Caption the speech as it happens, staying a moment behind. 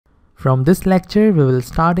From this lecture, we will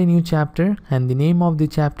start a new chapter, and the name of the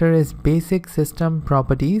chapter is Basic System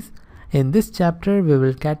Properties. In this chapter, we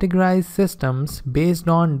will categorize systems based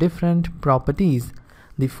on different properties.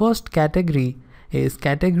 The first category is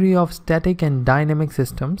category of static and dynamic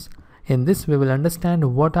systems. In this, we will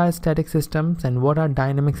understand what are static systems and what are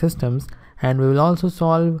dynamic systems, and we will also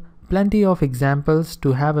solve plenty of examples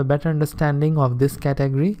to have a better understanding of this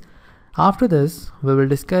category. After this, we will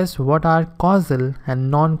discuss what are causal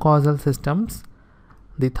and non-causal systems.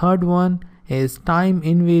 The third one is time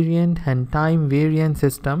invariant and time variant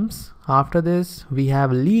systems. After this, we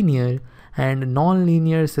have linear and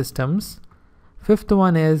non-linear systems. Fifth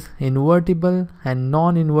one is invertible and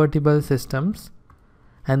non-invertible systems.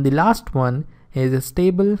 And the last one is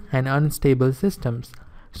stable and unstable systems.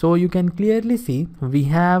 So you can clearly see we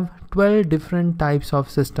have 12 different types of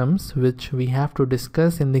systems which we have to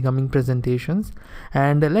discuss in the coming presentations.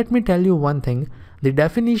 And let me tell you one thing, the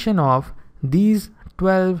definition of these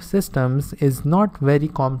 12 systems is not very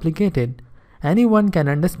complicated. Anyone can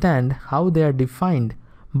understand how they are defined.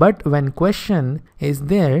 But when question is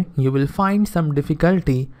there, you will find some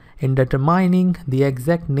difficulty in determining the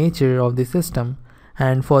exact nature of the system.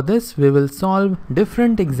 And for this, we will solve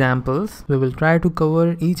different examples. We will try to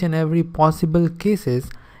cover each and every possible cases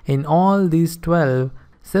in all these 12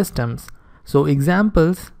 systems. So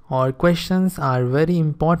examples or questions are very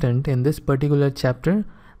important in this particular chapter.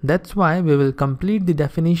 That's why we will complete the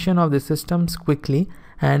definition of the systems quickly,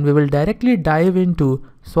 and we will directly dive into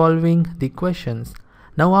solving the questions.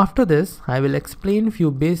 Now after this, I will explain few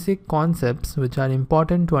basic concepts which are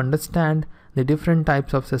important to understand the different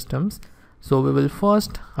types of systems. So we will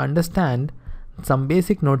first understand some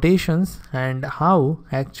basic notations and how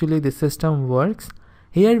actually the system works.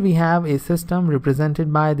 Here we have a system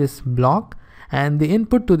represented by this block, and the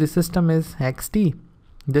input to the system is xt.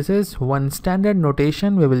 This is one standard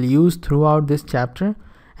notation we will use throughout this chapter.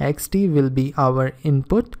 Xt will be our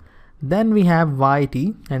input. Then we have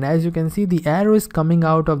yt, and as you can see, the arrow is coming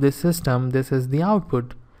out of this system. This is the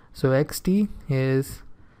output. So xt is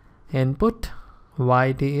input,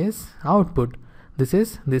 yt is output. This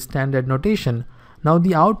is the standard notation. Now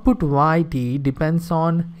the output yt depends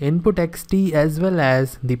on input xt as well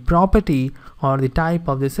as the property or the type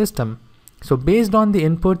of the system. So based on the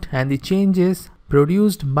input and the changes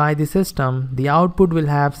produced by the system, the output will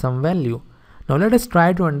have some value. Now let us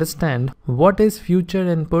try to understand what is future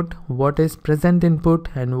input, what is present input,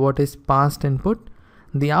 and what is past input.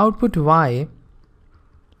 The output y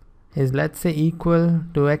is, let's say, equal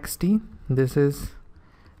to xt. This is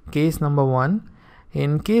case number 1.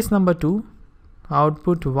 In case number 2,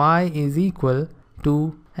 output y is equal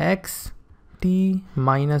to xt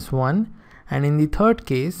minus 1, and in the third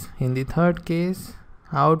case,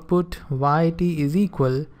 output yt is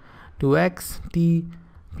equal to xt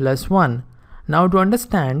plus 1. Now to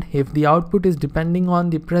understand if the output is depending on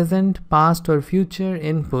the present, past or future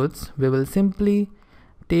inputs, we will simply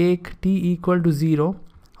take t equal to 0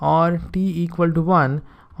 or t equal to 1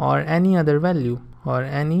 or any other value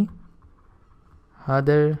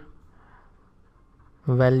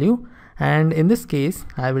and in this case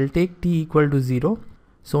I will take t equal to 0.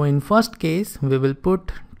 So in first case we will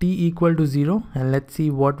put t equal to 0, and let's see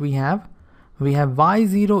what we have. We have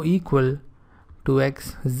y0 equal to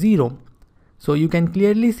x0. So you can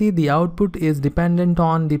clearly see the output is dependent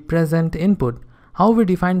on the present input. How we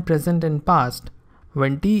define present and past?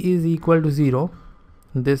 When t is equal to 0,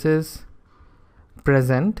 this is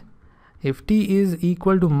present. If t is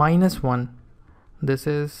equal to minus 1, this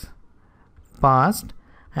is past,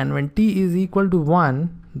 and when t is equal to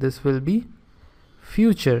 1, this will be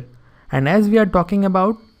future. And as we are talking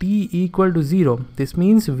about t equal to 0, this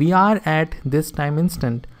means we are at this time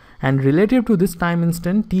instant, and relative to this time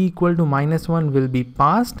instant, t equal to minus 1 will be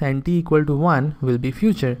past and t equal to 1 will be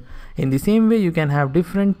future. In the same way, you can have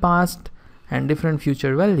different past and different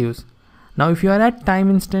future values. Now if you are at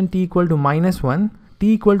time instant t equal to minus 1,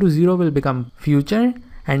 t equal to 0 will become future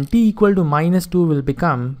and t equal to minus 2 will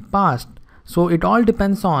become past. So it all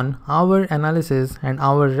depends on our analysis and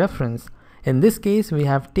our reference. In this case, we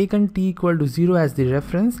have taken t equal to 0 as the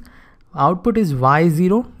reference. Output is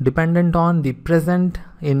y0 dependent on the present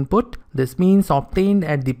input. This means obtained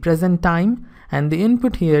at the present time, and the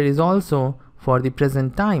input here is also for the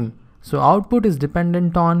present time. So output is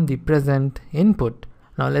dependent on the present input.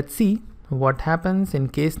 Now let's see what happens in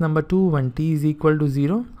case number 2 when t is equal to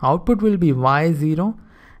 0. Output will be y0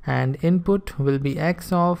 and input will be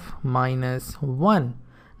x of minus 1.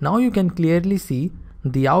 Now you can clearly see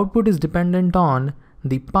the output is dependent on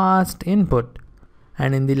the past input,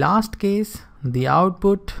 and in the last case the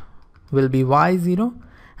output will be y0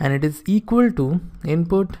 and it is equal to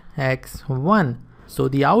input x1. So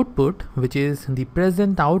the output, which is the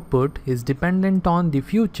present output, is dependent on the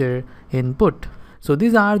future input. So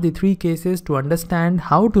these are the three cases to understand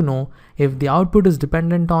how to know if the output is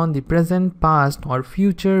dependent on the present, past or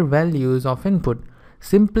future values of input.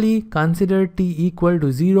 Simply consider t equal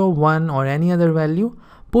to 0, 1 or any other value,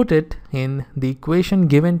 put it in the equation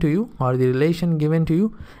given to you or the relation given to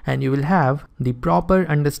you, and you will have the proper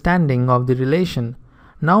understanding of the relation.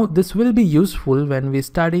 Now this will be useful when we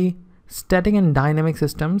study static and dynamic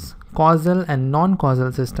systems, causal and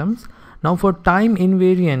non-causal systems. Now for time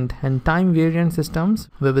invariant and time variant systems,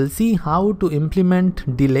 we will see how to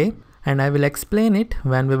implement delay, and I will explain it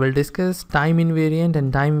when we will discuss time invariant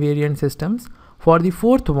and time variant systems. For the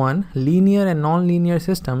fourth one, linear and non-linear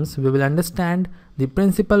systems, we will understand the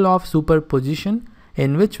principle of superposition,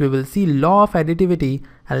 in which we will see law of additivity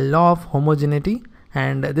and law of homogeneity,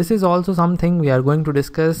 and this is also something we are going to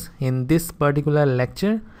discuss in this particular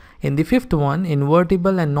lecture. In the fifth one,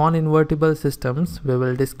 invertible and non-invertible systems, we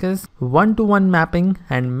will discuss one-to-one mapping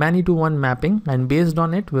and many-to-one mapping, and based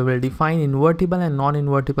on it we will define invertible and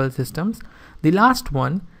non-invertible systems. The last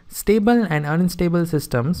one, stable and unstable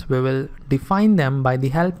systems, we will define them by the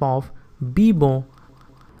help of Bebo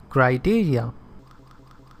criteria.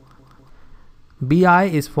 BI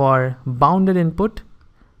is for bounded input,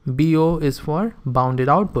 BO is for bounded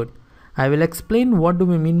output. I will explain what do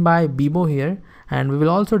we mean by BIBO here, and we will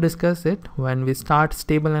also discuss it when we start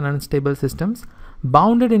stable and unstable systems.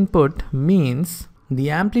 Bounded input means the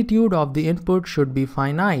amplitude of the input should be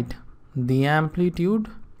finite. The amplitude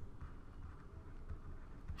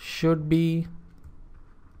should be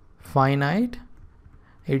finite.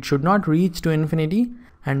 It should not reach to infinity.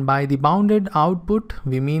 And by the bounded output,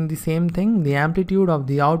 we mean the same thing. The amplitude of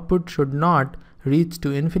the output should not reach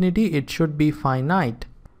to infinity. It should be finite.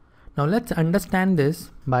 Now let's understand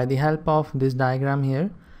this by the help of this diagram here.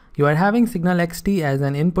 You are having signal xt as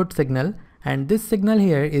an input signal, and this signal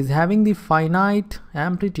here is having the finite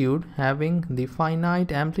amplitude,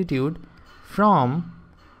 from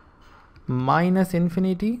minus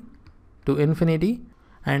infinity to infinity.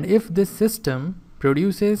 And if this system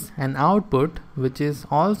produces an output which is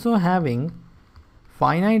also having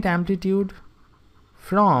finite amplitude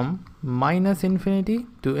from minus infinity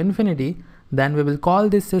to infinity, then we will call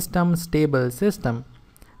this system stable system.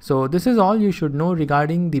 So this is all you should know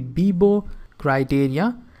regarding the Bebo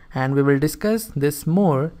criteria, and we will discuss this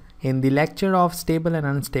more in the lecture of stable and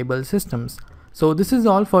unstable systems. So this is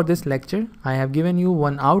all for this lecture. I have given you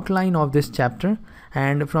one outline of this chapter,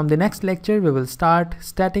 and from the next lecture we will start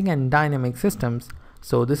static and dynamic systems.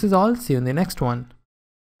 So this is all. See you in the next one.